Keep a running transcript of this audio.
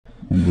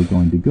And we're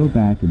going to go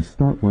back and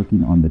start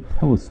working on the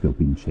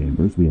telescoping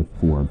chambers. We have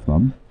 4 of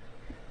them.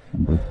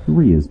 Number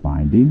 3 is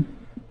binding.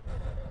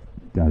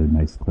 Got a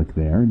nice click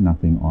there.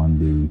 Nothing on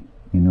the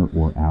inner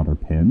or outer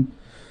pin.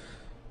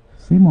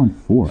 Same on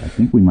 4. I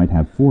think we might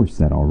have 4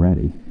 set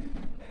already.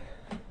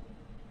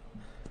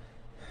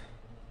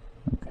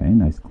 Okay,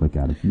 nice click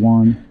out of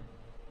 1.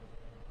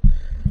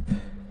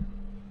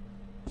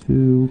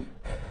 2.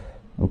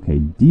 Okay,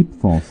 deep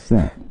false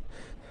set.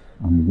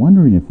 I'm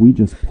wondering if we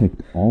just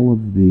picked all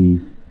of the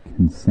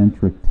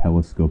concentric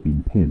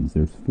telescoping pins.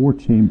 There's 4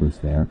 chambers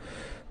there.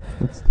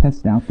 Let's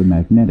test out the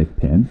magnetic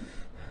pin.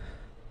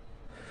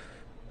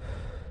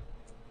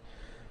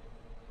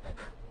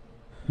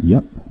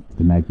 Yep,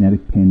 the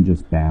magnetic pin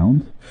just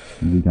bound.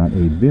 And we got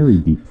a very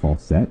deep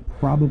false set.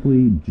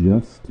 Probably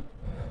just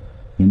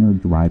inner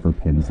driver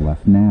pins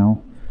left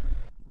now.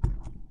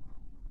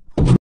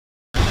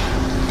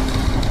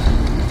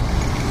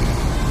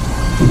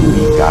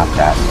 We got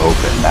that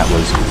open. That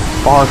was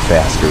far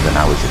faster than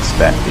I was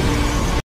expecting.